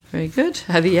Very good.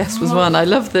 How the Yes Was Won. I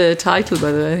love the title,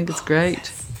 by the way. I think it's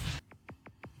great.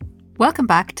 Welcome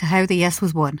back to How the Yes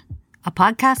Was Won, a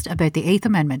podcast about the Eighth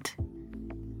Amendment.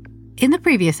 In the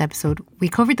previous episode, we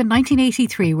covered the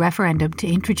 1983 referendum to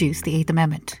introduce the Eighth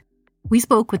Amendment. We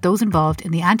spoke with those involved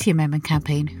in the anti-amendment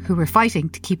campaign who were fighting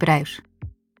to keep it out.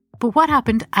 But what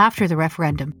happened after the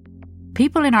referendum?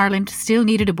 People in Ireland still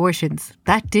needed abortions.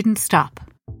 That didn't stop.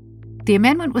 The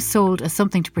amendment was sold as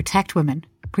something to protect women,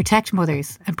 protect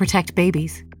mothers and protect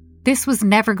babies. This was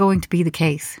never going to be the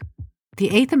case. The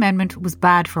Eighth Amendment was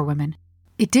bad for women.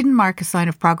 It didn't mark a sign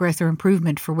of progress or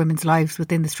improvement for women's lives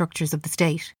within the structures of the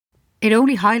state. It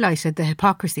only highlighted the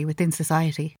hypocrisy within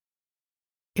society.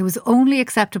 It was only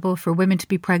acceptable for women to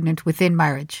be pregnant within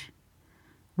marriage.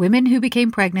 Women who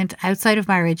became pregnant outside of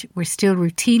marriage were still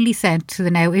routinely sent to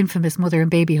the now infamous mother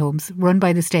and baby homes run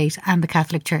by the state and the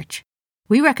Catholic Church.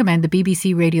 We recommend the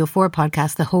BBC Radio 4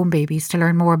 podcast The Home Babies to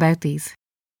learn more about these.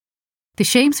 The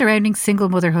shame surrounding single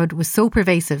motherhood was so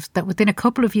pervasive that within a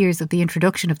couple of years of the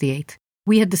introduction of the Eighth,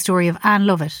 we had the story of Anne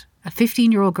Lovett, a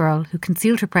 15-year-old girl who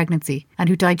concealed her pregnancy and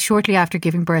who died shortly after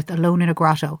giving birth alone in a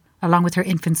grotto, along with her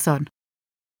infant son.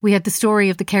 We had the story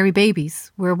of the Kerry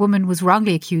babies, where a woman was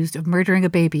wrongly accused of murdering a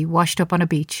baby washed up on a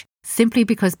beach, simply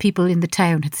because people in the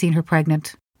town had seen her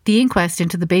pregnant. The inquest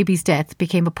into the baby's death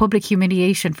became a public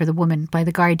humiliation for the woman by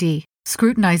the Gardaí,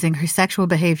 scrutinising her sexual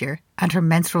behaviour and her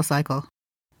menstrual cycle.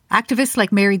 Activists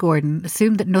like Mary Gordon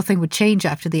assumed that nothing would change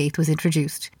after the Eighth was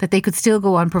introduced, that they could still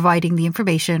go on providing the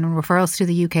information and referrals to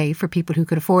the UK for people who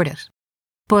could afford it.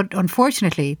 But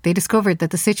unfortunately, they discovered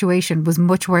that the situation was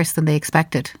much worse than they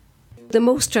expected. The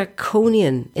most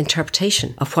draconian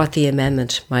interpretation of what the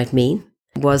amendment might mean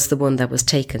was the one that was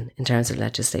taken in terms of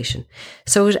legislation.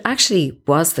 So it actually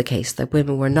was the case that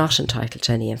women were not entitled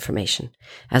to any information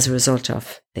as a result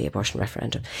of the abortion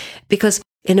referendum. Because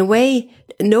in a way,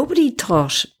 nobody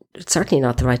thought, certainly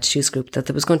not the Right to Choose group, that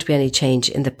there was going to be any change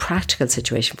in the practical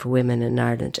situation for women in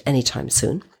Ireland anytime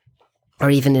soon,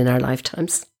 or even in our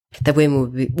lifetimes, that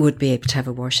women would be able to have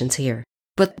abortions here.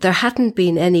 But there hadn't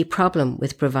been any problem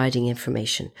with providing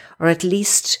information, or at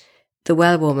least the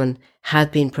well woman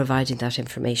had been providing that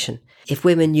information. If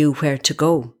women knew where to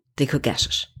go, they could get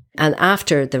it. And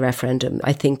after the referendum,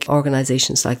 I think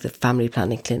organisations like the Family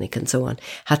Planning Clinic and so on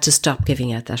had to stop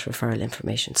giving out that referral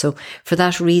information. So for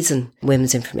that reason,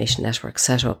 Women's Information Network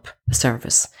set up a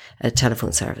service, a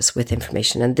telephone service with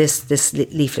information. And this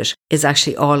leaflet is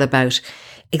actually all about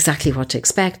exactly what to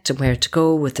expect and where to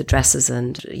go with addresses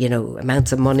and,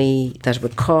 amounts of money that it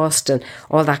would cost and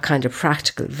all that kind of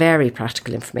practical, very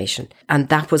practical information. And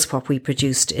that was what we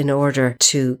produced in order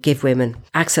to give women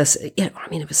access. It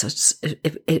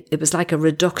was like a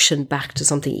reduction back to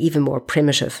something even more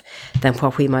primitive than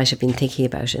what we might have been thinking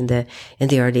about in the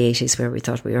early 80s, where we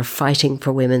thought we were fighting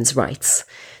for women's rights.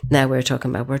 Now we're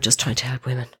talking about we're just trying to help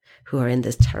women who are in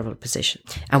this terrible position.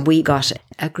 And we got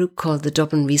a group called the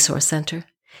Dublin Resource Centre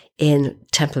in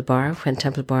Temple Bar, when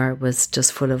Temple Bar was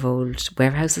just full of old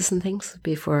warehouses and things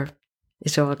before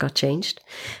it all got changed.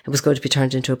 It was going to be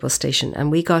turned into a bus station. And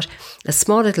we got a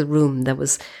small little room that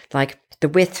was like the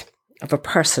width of a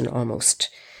person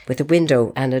almost, with a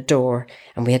window and a door.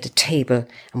 And we had a table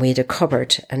and we had a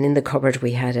cupboard. And in the cupboard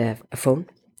we had a phone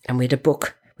and we had a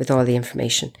book with all the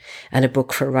information and a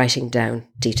book for writing down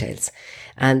details.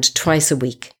 And twice a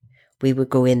week we would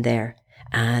go in there.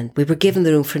 And we were given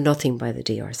the room for nothing by the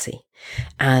DRC.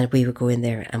 And we would go in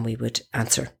there and we would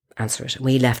answer it. And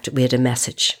we had a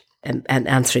message, an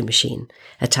answering machine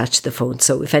attached to the phone.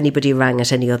 So if anybody rang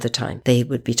at any other time, they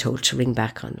would be told to ring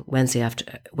back on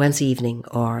Wednesday evening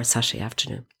or Saturday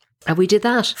afternoon. And we did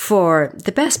that for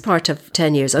the best part of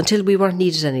 10 years until we weren't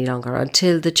needed any longer,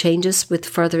 until the changes with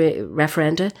further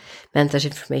referenda meant that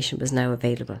information was now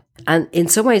available. And in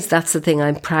some ways, that's the thing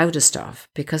I'm proudest of,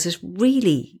 because it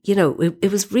really,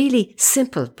 it was really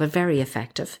simple but very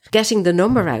effective. Getting the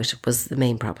number out was the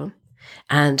main problem.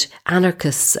 And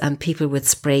anarchists and people with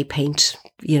spray paint,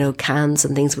 cans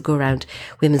and things would go around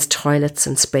women's toilets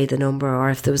and spray the number. Or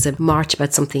if there was a march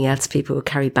about something else, people would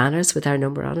carry banners with our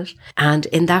number on it. And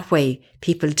in that way,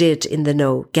 people did, in the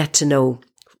know, get to know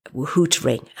who to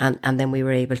ring. And then we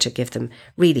were able to give them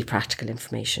really practical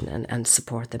information and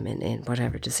support them in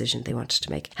whatever decision they wanted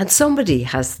to make. And somebody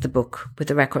has the book with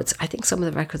the records. I think some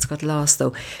of the records got lost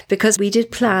though, because we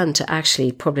did plan to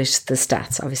actually publish the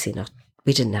stats. Obviously not.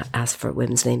 We didn't ask for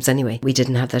women's names anyway. We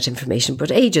didn't have that information,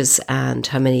 but ages and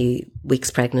how many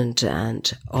weeks pregnant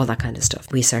and all that kind of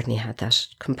stuff. We certainly had that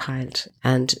compiled.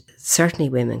 And certainly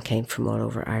women came from all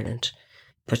over Ireland.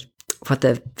 But what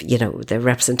the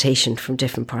representation from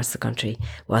different parts of the country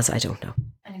was, I don't know.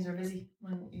 And you were busy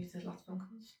when you did lots of phone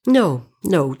calls? No.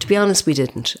 To be honest, we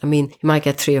didn't. I mean, you might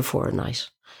get 3 or 4 a night.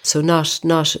 So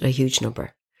not a huge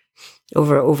number.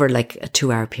 Over like a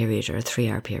 2-hour period or a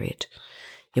 3-hour period,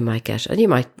 you might get, and you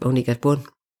might only get 1.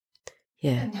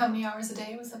 Yeah. And how many hours a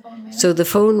day was the phone made? So the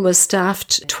phone was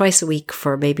staffed twice a week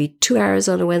for maybe 2 hours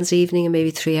on a Wednesday evening and maybe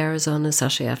 3 hours on a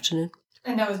Saturday afternoon.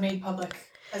 And that was made public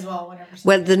as well whenever.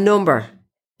 Well, the number,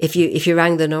 if you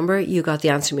rang the number, you got the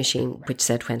answering machine which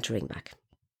said when to ring back.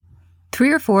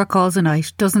 3 or 4 calls a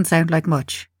night doesn't sound like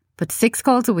much, but 6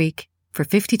 calls a week for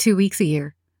 52 weeks a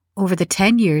year, over the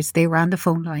 10 years they ran the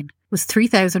phone line, was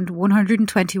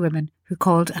 3,120 women who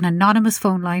called an anonymous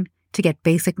phone line to get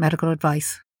basic medical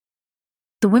advice.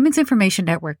 The Women's Information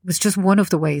Network was just one of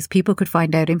the ways people could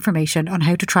find out information on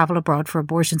how to travel abroad for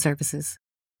abortion services.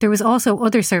 There was also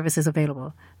other services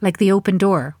available, like the Open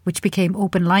Door, which became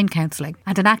Open Line Counselling,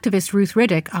 and an activist, Ruth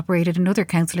Riddick, operated another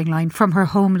counselling line from her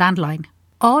home landline.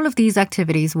 All of these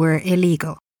activities were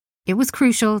illegal. It was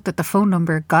crucial that the phone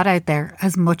number got out there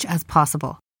as much as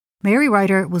possible. Mary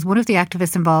Ryder was one of the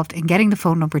activists involved in getting the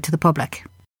phone number to the public.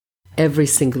 Every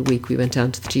single week we went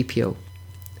down to the GPO,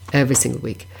 every single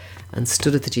week, and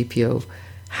stood at the GPO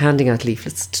handing out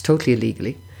leaflets totally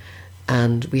illegally.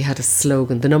 And we had a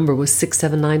slogan. The number was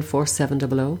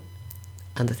 6794700.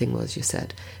 And the thing was, you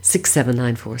said,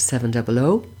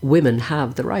 6794700, women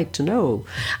have the right to know.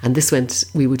 And this went,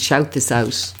 we would shout this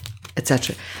out,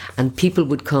 etc. And people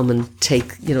would come and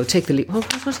take the leaf. Oh,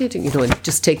 what are you doing? And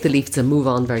just take the leaflets and move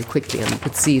on very quickly. And you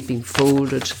could see it being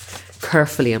folded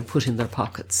carefully and put in their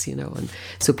pockets, And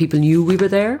so people knew we were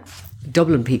there.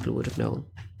 Dublin people would have known.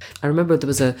 I remember there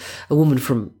was a woman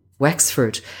from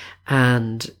Wexford,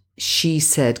 and she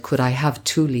said, could I have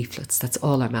 2 leaflets? That's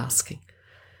all I'm asking.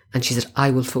 And she said,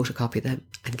 I will photocopy them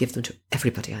and give them to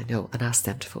everybody I know and ask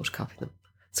them to photocopy them.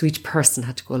 So each person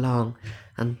had to go along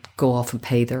and go off and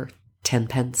pay their 10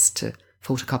 pence to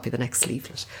photocopy the next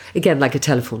leaflet. Again, like a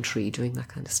telephone tree, doing that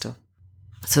kind of stuff.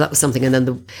 So that was something. And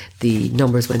then the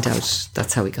numbers went out.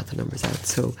 That's how we got the numbers out.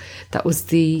 So that was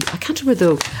I can't remember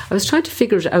though. I was trying to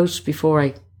figure it out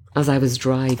as I was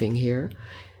driving here.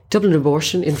 Dublin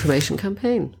Abortion Information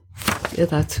Campaign. Yeah,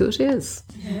 that's who it is.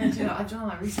 Yeah, I've done all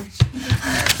that research.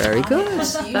 Very good.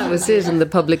 That was it in the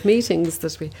public meetings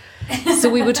So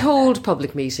we would hold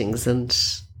public meetings, and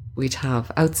we'd have,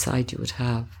 outside you would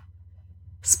have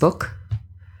SPUC,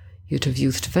 you'd have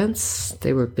Youth Defence.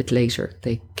 They were a bit later.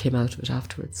 They came out of it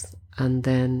afterwards. And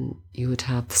then you would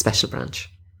have the Special Branch,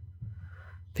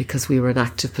 because we were an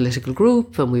active political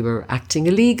group and we were acting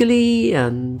illegally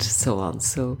and so on.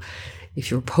 So if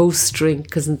you were postering,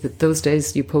 because in those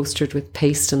days you postered with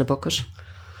paste in a bucket,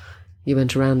 you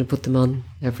went around and put them on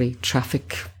every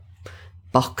traffic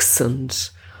box and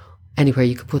anywhere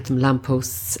you could put them,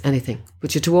 lampposts, anything.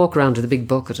 But you had to walk around with a big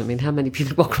bucket. I mean, how many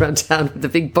people walk around town with a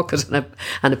big bucket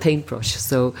and a paintbrush?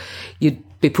 So you'd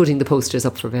be putting the posters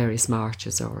up for various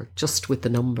marches or just with the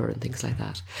number and things like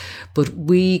that. But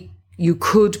you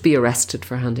could be arrested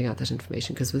for handing out that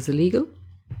information because it was illegal.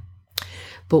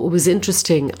 But what was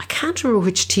interesting, I can't remember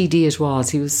which TD it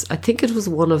was. I think it was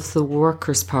one of the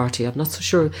Workers' Party. I'm not so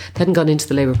sure. They hadn't gone into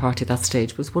the Labour Party at that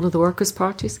stage, but it was one of the Workers'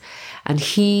 Parties. And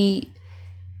he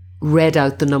read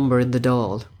out the number in the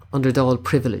Dáil, under Dáil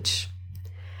privilege.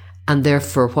 And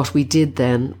therefore, what we did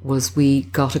then was we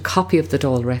got a copy of the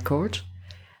Dáil record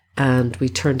and we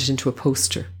turned it into a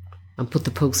poster and put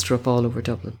the poster up all over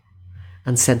Dublin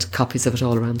and sent copies of it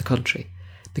all around the country.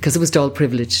 Because it was Dáil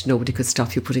privilege, nobody could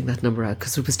stop you putting that number out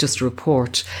because it was just a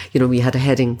report. We had a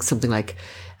heading, something like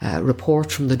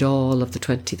report from the Dáil of the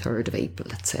 23rd of April,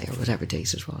 let's say, or whatever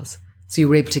date it was. So you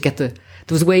were able to get there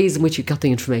was ways in which you got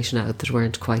the information out that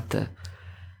weren't quite the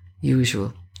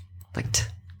usual.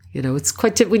 It's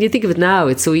quite, when you think of it now,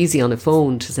 it's so easy on a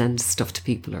phone to send stuff to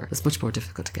people, or it's much more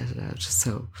difficult to get it out.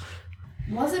 So.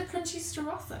 Was it Prunchista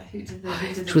Rossa who did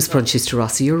it was Prunchista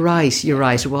Rossa, you're right,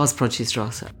 it was Prunchista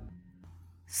Rossa.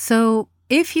 So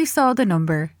if you saw the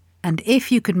number and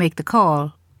if you could make the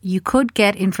call, you could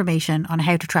get information on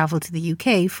how to travel to the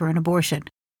UK for an abortion.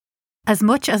 As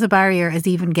much as a barrier as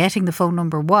even getting the phone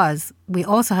number was, we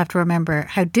also have to remember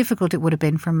how difficult it would have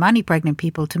been for many pregnant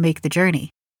people to make the journey.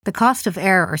 The cost of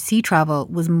air or sea travel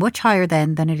was much higher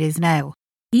then than it is now.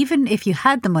 Even if you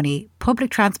had the money, public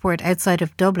transport outside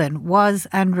of Dublin was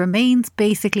and remains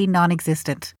basically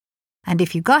non-existent. And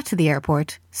if you got to the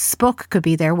airport, SPUC could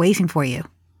be there waiting for you.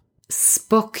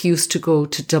 SPUC used to go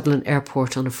to Dublin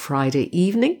Airport on a Friday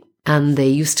evening, and they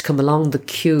used to come along the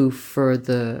queue for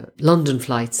the London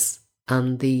flights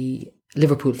and the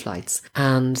Liverpool flights.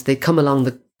 And they'd come along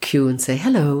the queue and say,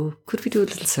 hello, could we do a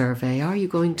little survey? Are you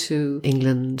going to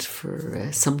England for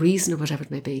some reason or whatever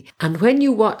it may be? And when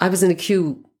I was in a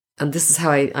queue and this is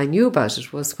how I knew about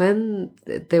it, was when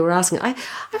they were asking, I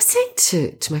was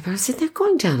saying to my parents, they're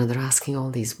going down and they're asking all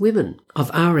these women of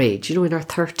our age, in our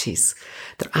 30s,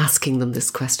 they're asking them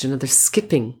this question and they're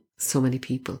skipping so many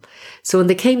people. So when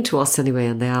they came to us anyway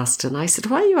and they asked, and I said,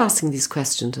 why are you asking these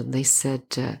questions? And they said,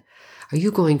 are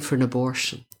you going for an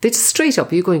abortion? They just straight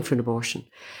up, are you going for an abortion?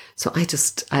 So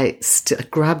I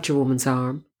grabbed your woman's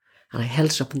arm and I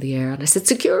held it up in the air and I said,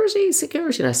 security,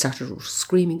 security. And I started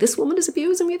screaming, this woman is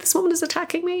abusing me, this woman is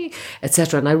attacking me,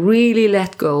 etc. And I really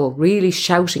let go, really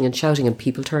shouting. And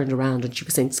people turned around and she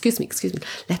was saying, excuse me,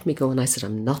 let me go. And I said,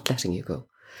 I'm not letting you go.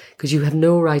 Because you have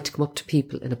no right to come up to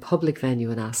people in a public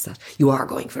venue and ask that. You are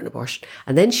going for an abortion.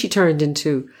 And then she turned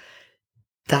into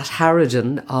that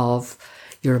harridan of,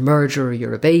 you're a murderer,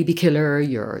 you're a baby killer,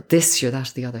 you're this, you're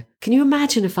that, the other. Can you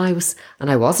imagine if I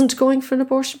wasn't going for an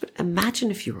abortion, but imagine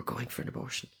if you were going for an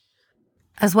abortion.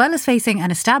 As well as facing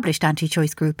an established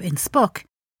anti-choice group in Spuck,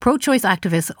 pro-choice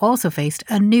activists also faced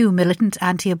a new militant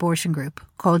anti-abortion group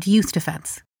called Youth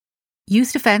Defence.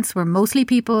 Youth Defence were mostly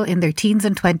people in their teens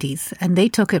and 20s, and they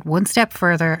took it one step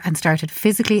further and started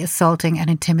physically assaulting and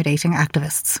intimidating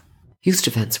activists. Youth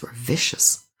Defence were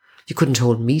vicious. You couldn't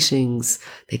hold meetings.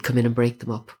 They'd come in and break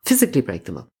them up, physically break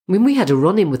them up. I mean, we had a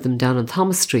run-in with them down on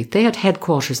Thomas Street. They had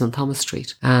headquarters on Thomas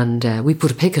Street and we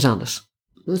put a picket on it.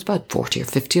 There was about 40 or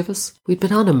 50 of us. We'd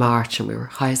been on a march and we were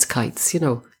high as kites.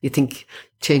 You think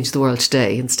change the world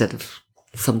today instead of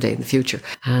someday in the future.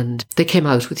 And they came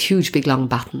out with huge, big, long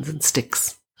batons and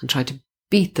sticks and tried to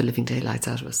beat the living daylights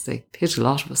out of us. They hit a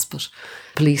lot of us, but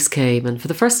police came, and for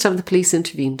the first time the police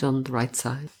intervened on the right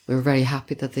side. We were very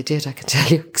happy that they did, I can tell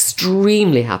you,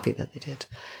 extremely happy that they did.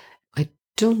 I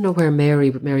don't know where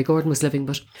Mary Gordon was living,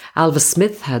 but Alva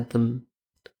Smith had them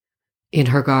in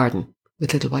her garden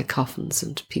with little white coffins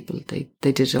and people, they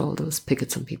did all those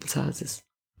pickets on people's houses.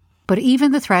 But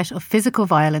even the threat of physical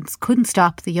violence couldn't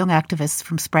stop the young activists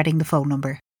from spreading the phone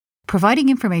number. Providing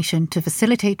information to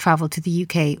facilitate travel to the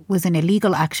UK was an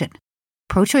illegal action.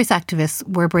 Pro-choice activists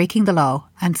were breaking the law,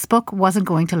 and Spuck wasn't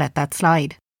going to let that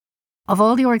slide. Of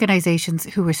all the organisations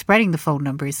who were spreading the phone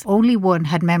numbers, only one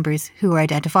had members who were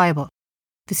identifiable: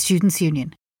 the Students'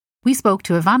 Union. We spoke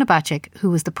to Ivana Bacik,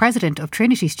 who was the president of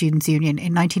Trinity Students' Union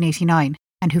in 1989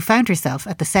 and who found herself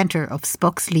at the centre of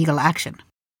Spuck's legal action.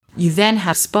 You then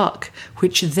have Spuck,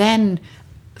 which then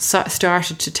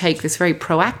started to take this very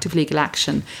proactive legal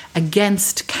action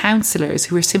against counsellors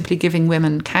who were simply giving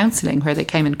women counselling where they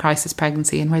came in crisis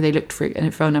pregnancy and where they looked for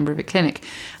a phone number of a clinic.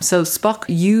 So Spuck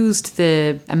used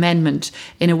the amendment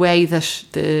in a way that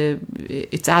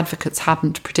its advocates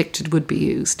hadn't predicted would be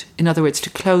used. In other words, to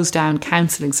close down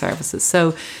counselling services.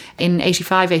 So in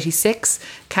 85-86,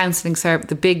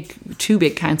 two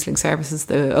big counselling services,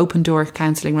 the Open Door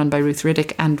Counselling run by Ruth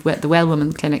Riddick and the Well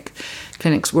Woman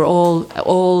clinics were all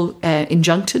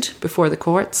injuncted before the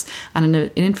courts, and in an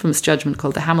infamous judgment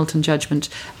called the Hamilton judgment,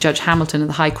 Judge Hamilton in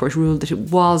the High Court ruled that it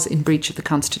was in breach of the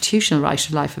constitutional right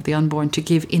to life of the unborn to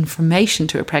give information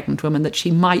to a pregnant woman that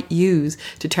she might use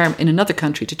in another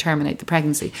country to terminate the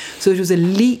pregnancy. So it was a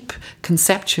leap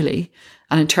conceptually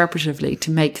and interpretively to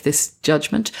make this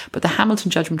judgment, but the Hamilton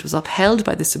judgment was upheld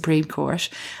by the Supreme Court,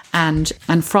 and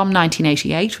from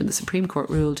 1988, when the Supreme Court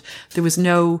ruled, there was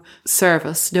no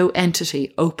service, no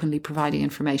entity openly providing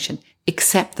information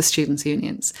except the students'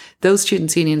 unions. Those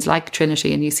students' unions, like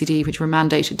Trinity and UCD, which were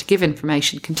mandated to give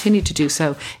information, continued to do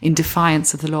so in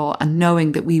defiance of the law and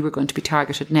knowing that we were going to be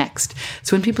targeted next.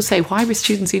 So when people say, why were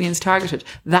students' unions targeted?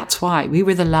 That's why. We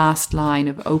were the last line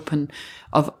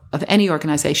of any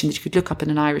organisation that you could look up in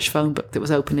an Irish phone book that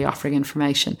was openly offering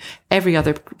information. Every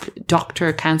other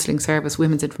doctor, counselling service,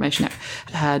 women's information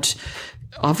had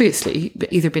obviously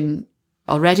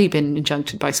already been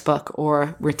injuncted by Spuck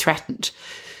or were threatened.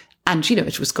 And,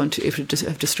 it would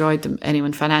have destroyed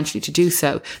anyone financially to do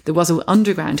so. There was an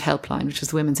underground helpline, which was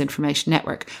the Women's Information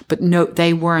Network, but no,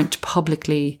 they weren't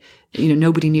publicly,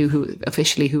 nobody knew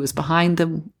officially who was behind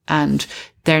them, and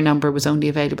their number was only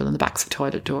available in the backs of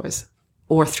toilet doors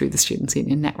or through the Students'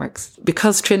 Union networks.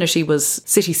 Because Trinity was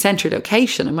city centre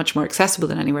location and much more accessible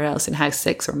than anywhere else in House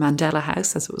 6 or Mandela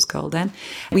House, as it was called then,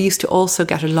 we used to also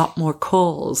get a lot more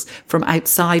calls from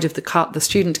outside of the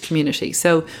student community.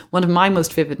 So one of my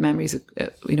most vivid memories,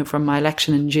 from my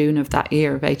election in June of that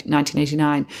year of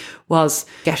 1989, was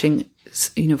getting,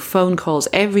 phone calls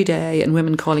every day and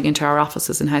women calling into our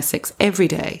offices in House 6 every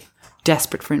day,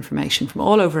 desperate for information from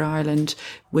all over Ireland,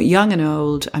 young and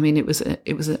old. I mean, it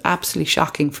was absolutely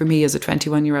shocking for me as a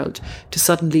 21-year-old to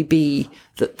suddenly be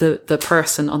the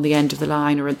person on the end of the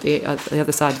line or at the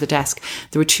other side of the desk.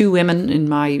 There were 2 women in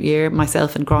my year,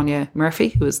 myself and Grania Murphy,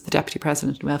 who was the Deputy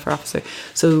President and Welfare Officer.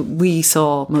 So we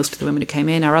saw most of the women who came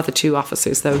in. Our other 2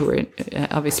 officers, though, who were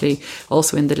obviously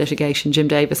also in the litigation, Jim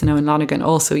Davis and Owen Lonergan,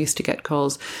 also used to get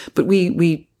calls. But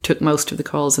we took most of the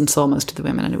calls and saw most of the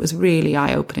women, and it was really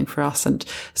eye-opening for us. And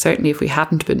certainly if we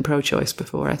hadn't been pro-choice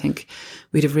before, I think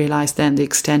we'd have realised then the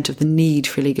extent of the need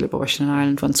for legal abortion in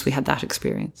Ireland once we had that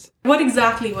experience. What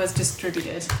exactly was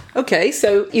distributed? Okay,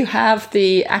 so you have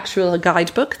the actual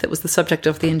guidebook that was the subject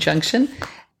of the injunction.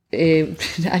 And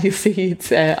you see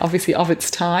it's obviously of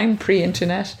its time,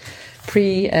 pre-internet,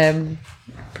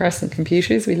 personal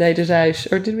computers. We laid it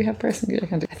out, or did we have personal?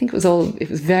 I think it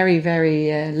was very,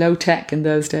 very low tech in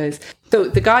those days. So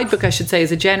the guidebook, I should say,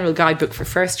 is a general guidebook for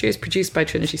first years produced by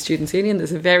Trinity Students' Union.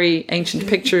 There's a very ancient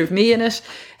picture of me in it,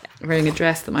 wearing a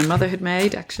dress that my mother had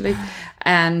made, actually.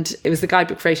 And it was the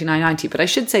guidebook for 1890. But I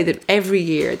should say that every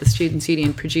year the Students'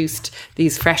 Union produced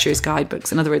these freshers'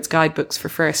 guidebooks, in other words, guidebooks for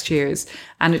first years.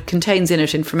 And it contains in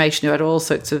it information about all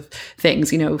sorts of things,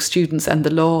 students and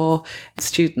the law,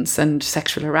 students and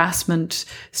sexual harassment,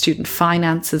 student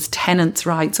finances, tenants'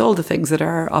 rights, all the things that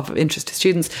are of interest to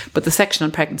students. But the section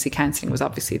on pregnancy counselling was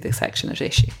obviously the section at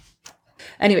issue.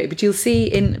 Anyway, but you'll see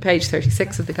in page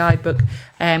 36 of the guidebook,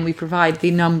 we provide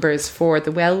the numbers for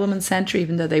the Well Women's Centre,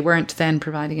 even though they weren't then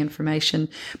providing information.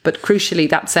 But crucially,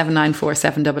 that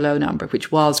 794-700 number,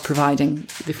 which was providing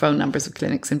the phone numbers of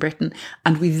clinics in Britain.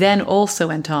 And we then also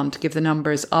went on to give the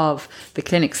numbers of the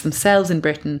clinics themselves in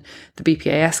Britain, the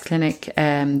BPAS clinic,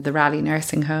 the Raleigh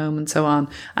Nursing Home and so on,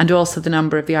 and also the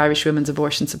number of the Irish Women's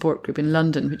Abortion Support Group in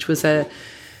London, which was a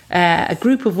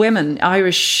group of women,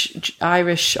 Irish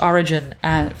origin,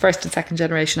 first and second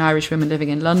generation Irish women living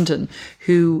in London,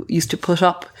 who used to put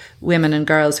up women and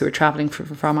girls who were travelling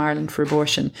from Ireland for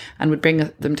abortion and would bring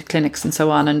them to clinics and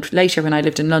so on. And later, when I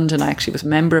lived in London, I actually was a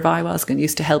member of IWASG and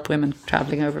used to help women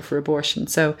travelling over for abortion.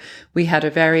 So we had a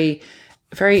very,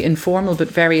 very informal but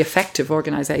very effective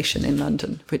organisation in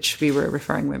London, which we were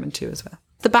referring women to as well.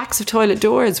 The backs of toilet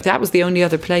doors, that was the only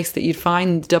other place that you'd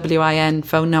find the WIN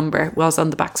phone number, was on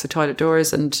the backs of toilet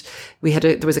doors. And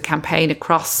there was a campaign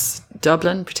across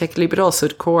Dublin particularly, but also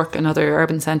at Cork and other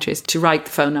urban centres to write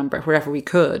the phone number wherever we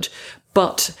could.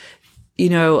 But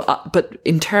but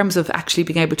in terms of actually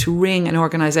being able to ring an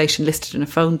organisation listed in a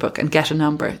phone book and get a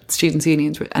number, students'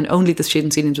 unions, and only the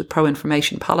students' unions with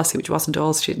pro-information policy, which wasn't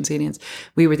all students' unions,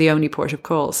 we were the only port of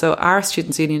call. So our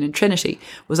students' union in Trinity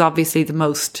was obviously the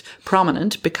most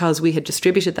prominent because we had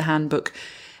distributed the handbook.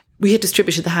 We had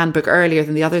distributed the handbook earlier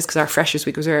than the others because our Freshers'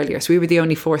 Week was earlier. So we were the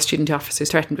only 4 student officers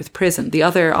threatened with prison. The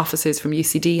other officers from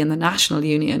UCD and the National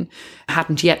Union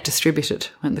hadn't yet distributed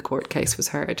when the court case was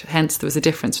heard. Hence, there was a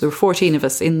difference. There were 14 of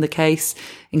us in the case,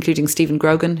 including Stephen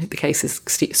Grogan. The case is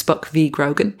Spuck v.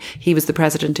 Grogan. He was the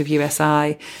president of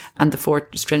USI, and the 4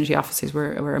 Trinity officers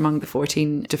were among the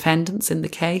 14 defendants in the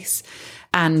case.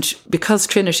 And because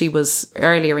Trinity was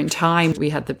earlier in time,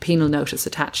 we had the penal notice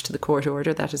attached to the court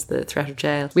order, that is the threat of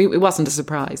jail. It wasn't a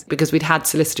surprise because we'd had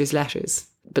solicitors' letters,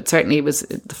 but certainly it was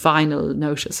the final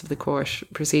notice of the court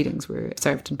proceedings were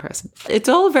served in person. It's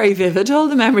all very vivid. All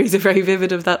the memories are very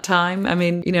vivid of that time. I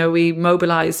mean, we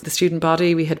mobilised the student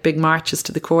body. We had big marches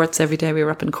to the courts every day. We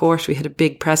were up in court. We had a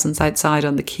big presence outside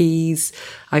on the quays.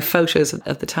 I have photos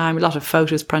of the time, a lot of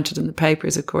photos printed in the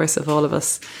papers, of course, of all of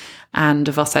us. And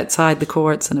of us outside the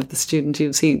courts and of the students.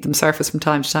 You'll see them surface from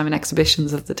time to time in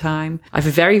exhibitions of the time. I have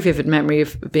a very vivid memory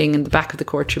of being in the back of the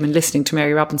courtroom and listening to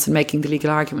Mary Robinson making the legal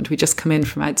argument. We just come in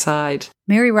from outside.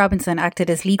 Mary Robinson acted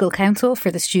as legal counsel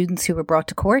for the students who were brought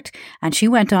to court, and she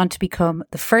went on to become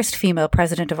the first female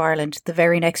president of Ireland the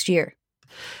very next year.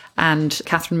 And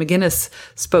Catherine McGuinness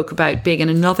spoke about being in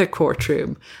another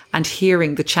courtroom and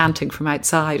hearing the chanting from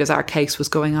outside as our case was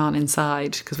going on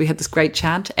inside, because we had this great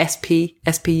chant, SP,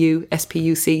 SPU,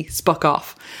 SPUC, Spuck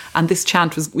off. And this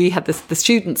chant the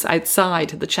students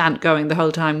outside had the chant going the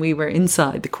whole time we were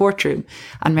inside the courtroom.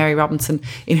 And Mary Robinson,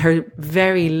 in her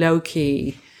very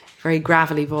low-key, very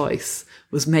gravelly voice,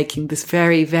 was making this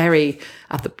very, very,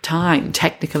 at the time,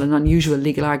 technical and unusual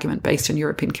legal argument based on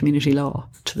European community law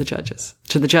to the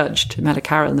judge, to Mela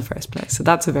Carroll in the first place. So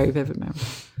that's a very vivid memory.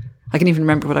 I can even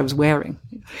remember what I was wearing.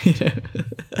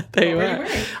 There you are.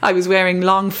 I was wearing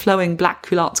long, flowing black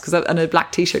culottes and a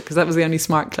black T-shirt because that was the only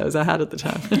smart clothes I had at the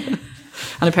time.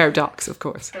 and a pair of docks, of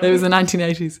course. It was the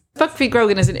 1980s. Spuck v.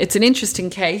 Grogan it's an interesting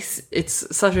case.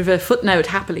 It's sort of a footnote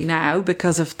happily now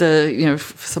because of the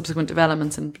subsequent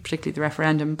developments and particularly the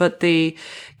referendum. But the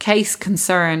case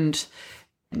concerned,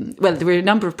 well, there were a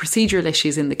number of procedural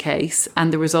issues in the case,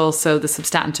 and there was also the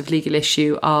substantive legal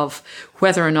issue of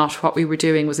whether or not what we were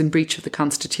doing was in breach of the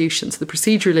Constitution. So the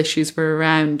procedural issues were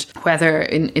around whether,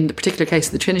 in the particular case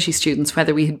of the Trinity students,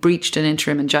 whether we had breached an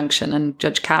interim injunction, and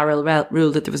Judge Carroll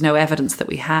ruled that there was no evidence that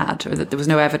we had, or that there was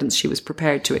no evidence she was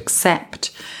prepared to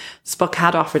accept. Spuck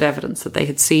had offered evidence that they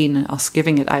had seen us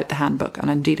giving it out the handbook, and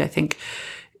indeed I think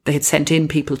they had sent in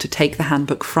people to take the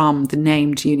handbook from the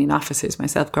named union officers,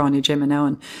 myself, Gráinne, Jim and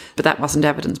Owen. But that wasn't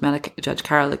evidence Judge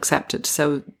Carroll accepted.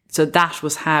 So that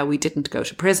was how we didn't go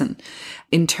to prison.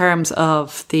 In terms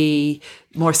of the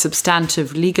more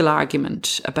substantive legal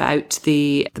argument about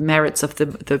the merits of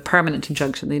the permanent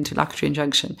injunction, the interlocutory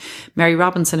injunction, Mary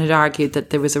Robinson had argued that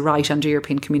there was a right under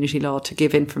European Community law to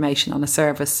give information on a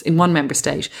service in one member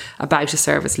state about a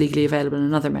service legally available in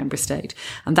another member state.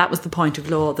 And that was the point of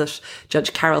law that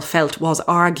Judge Carroll felt was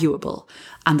arguable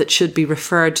and that should be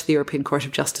referred to the European Court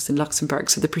of Justice in Luxembourg.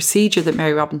 So the procedure that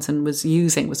Mary Robinson was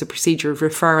using was a procedure of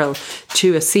referral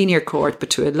to a senior court,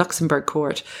 but to a Luxembourg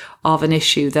court, of an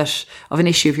issue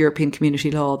of European Community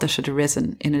law that had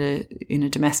arisen in a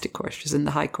domestic court, which was in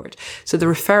the High Court. So the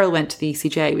referral went to the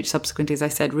ECJ, which subsequently, as I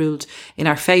said, ruled in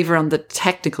our favour on the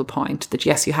technical point that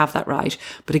yes, you have that right,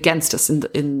 but against us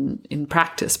in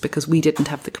practice because we didn't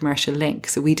have the commercial link.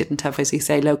 So we didn't have, as you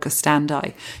say, locus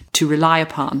standi to rely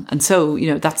upon. And so,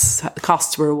 that's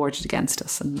costs were awarded against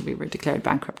us and we were declared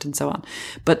bankrupt and so on.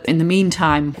 But in the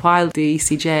meantime, while the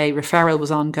ECJ referral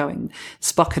was ongoing,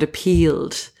 Spuck had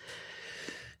appealed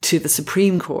to the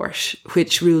Supreme Court,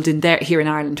 which ruled here in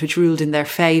Ireland, which ruled in their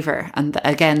favour. And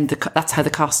again, that's how the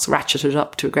costs ratcheted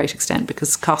up to a great extent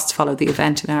because costs followed the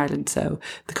event in Ireland. So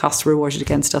the costs were awarded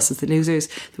against us as the losers.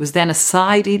 There was then a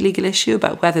side legal issue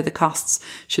about whether the costs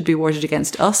should be awarded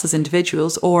against us as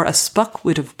individuals or, as Spuck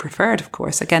would have preferred, of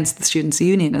course, against the Students'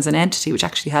 Union as an entity which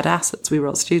actually had assets. We were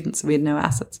all students, so we had no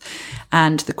assets.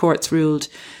 And the courts ruled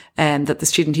that the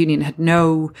Student Union had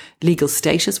no legal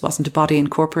status, wasn't a body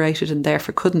incorporated and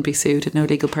therefore couldn't be sued, had no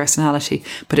legal personality,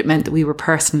 but it meant that we were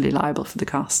personally liable for the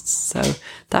costs. So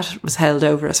that was held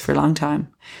over us for a long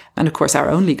time. And of course our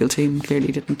own legal team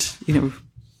clearly didn't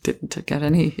get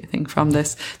anything from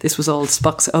this. This was all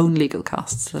Spuck's own legal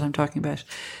costs that I'm talking about.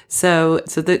 So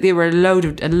there were a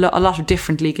lot of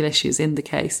different legal issues in the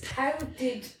case. How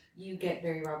did you get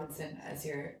Mary Robinson as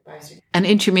your advisor? An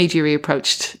intermediary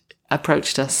approached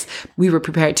us. We were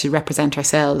prepared to represent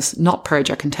ourselves, not purge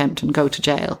our contempt and go to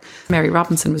jail. Mary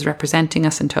Robinson was representing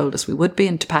us and told us we would be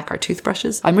and to pack our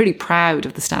toothbrushes. I'm really proud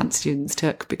of the stance students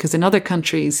took because in other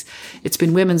countries it's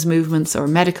been women's movements or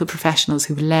medical professionals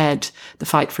who've led the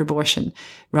fight for abortion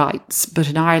rights. But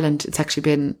in Ireland it's actually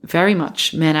been very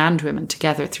much men and women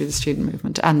together through the student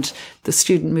movement and the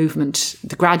student movement,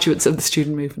 the graduates of the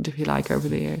student movement, if you like, over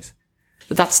the years.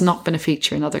 But that's not been a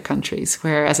feature in other countries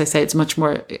where, as I say, it's much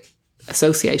more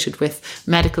associated with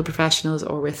medical professionals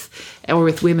or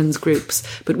with women's groups.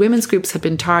 But women's groups had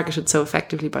been targeted so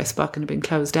effectively by Spuck and had been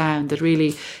closed down that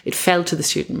really it fell to the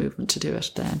student movement to do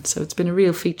it then. So it's been a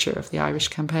real feature of the Irish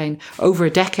campaign over a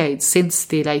decade since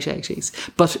the late 80s,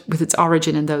 but with its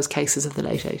origin in those cases of the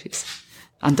late 80s.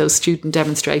 And those student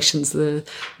demonstrations, the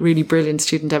really brilliant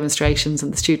student demonstrations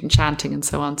and the student chanting and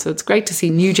so on. So it's great to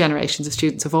see new generations of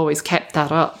students have always kept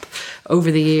that up over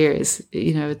the years.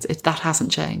 That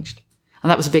hasn't changed. And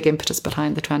that was a big impetus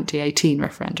behind the 2018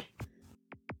 referendum.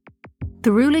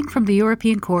 The ruling from the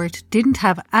European Court didn't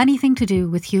have anything to do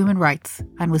with human rights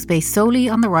and was based solely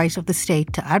on the right of the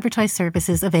state to advertise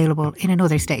services available in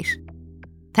another state.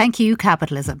 Thank you,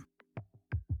 capitalism.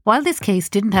 While this case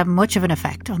didn't have much of an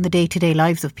effect on the day-to-day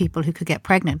lives of people who could get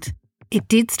pregnant, it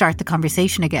did start the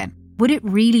conversation again. Would it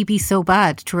really be so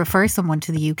bad to refer someone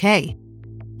to the UK?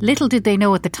 Little did they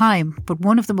know at the time, but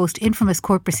one of the most infamous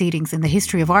court proceedings in the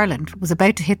history of Ireland was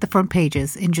about to hit the front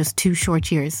pages in just 2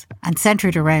 short years and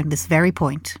centred around this very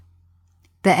point.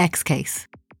 The X case.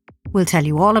 We'll tell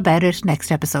you all about it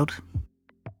next episode.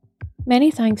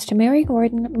 Many thanks to Mary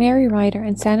Gordon, Mary Ryder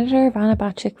and Senator Ivana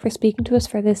Bacik for speaking to us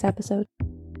for this episode.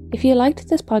 If you liked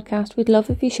this podcast, we'd love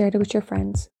if you shared it with your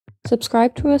friends.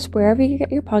 Subscribe to us wherever you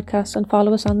get your podcasts and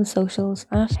follow us on the socials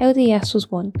at How the Yes Was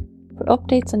Won for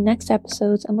updates on next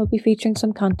episodes, and we'll be featuring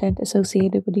some content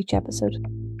associated with each episode.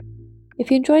 If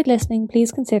you enjoyed listening,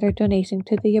 please consider donating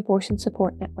to the Abortion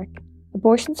Support Network.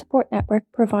 Abortion Support Network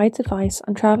provides advice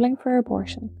on travelling for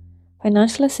abortion,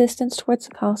 financial assistance towards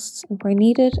the costs, and where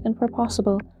needed and where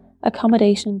possible,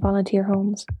 accommodation in volunteer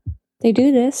homes. They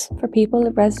do this for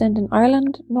people resident in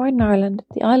Ireland, Northern Ireland,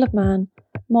 the Isle of Man,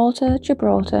 Malta,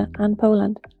 Gibraltar and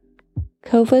Poland.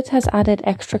 COVID has added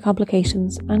extra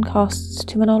complications and costs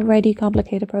to an already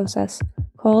complicated process.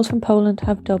 Calls from Poland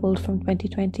have doubled from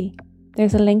 2020.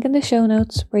 There's a link in the show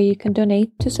notes where you can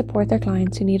donate to support their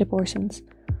clients who need abortions,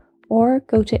 or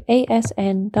go to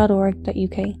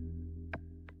asn.org.uk.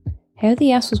 How the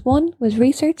Yes Was Won was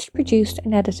researched, produced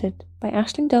and edited by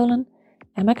Aisling Dolan,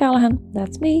 Emma Callahan,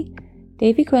 that's me,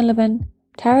 Davy Quinlivan,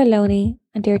 Tara Loney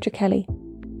and Deirdre Kelly.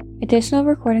 Additional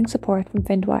recording support from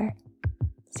Findwire.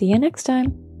 See you next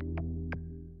time.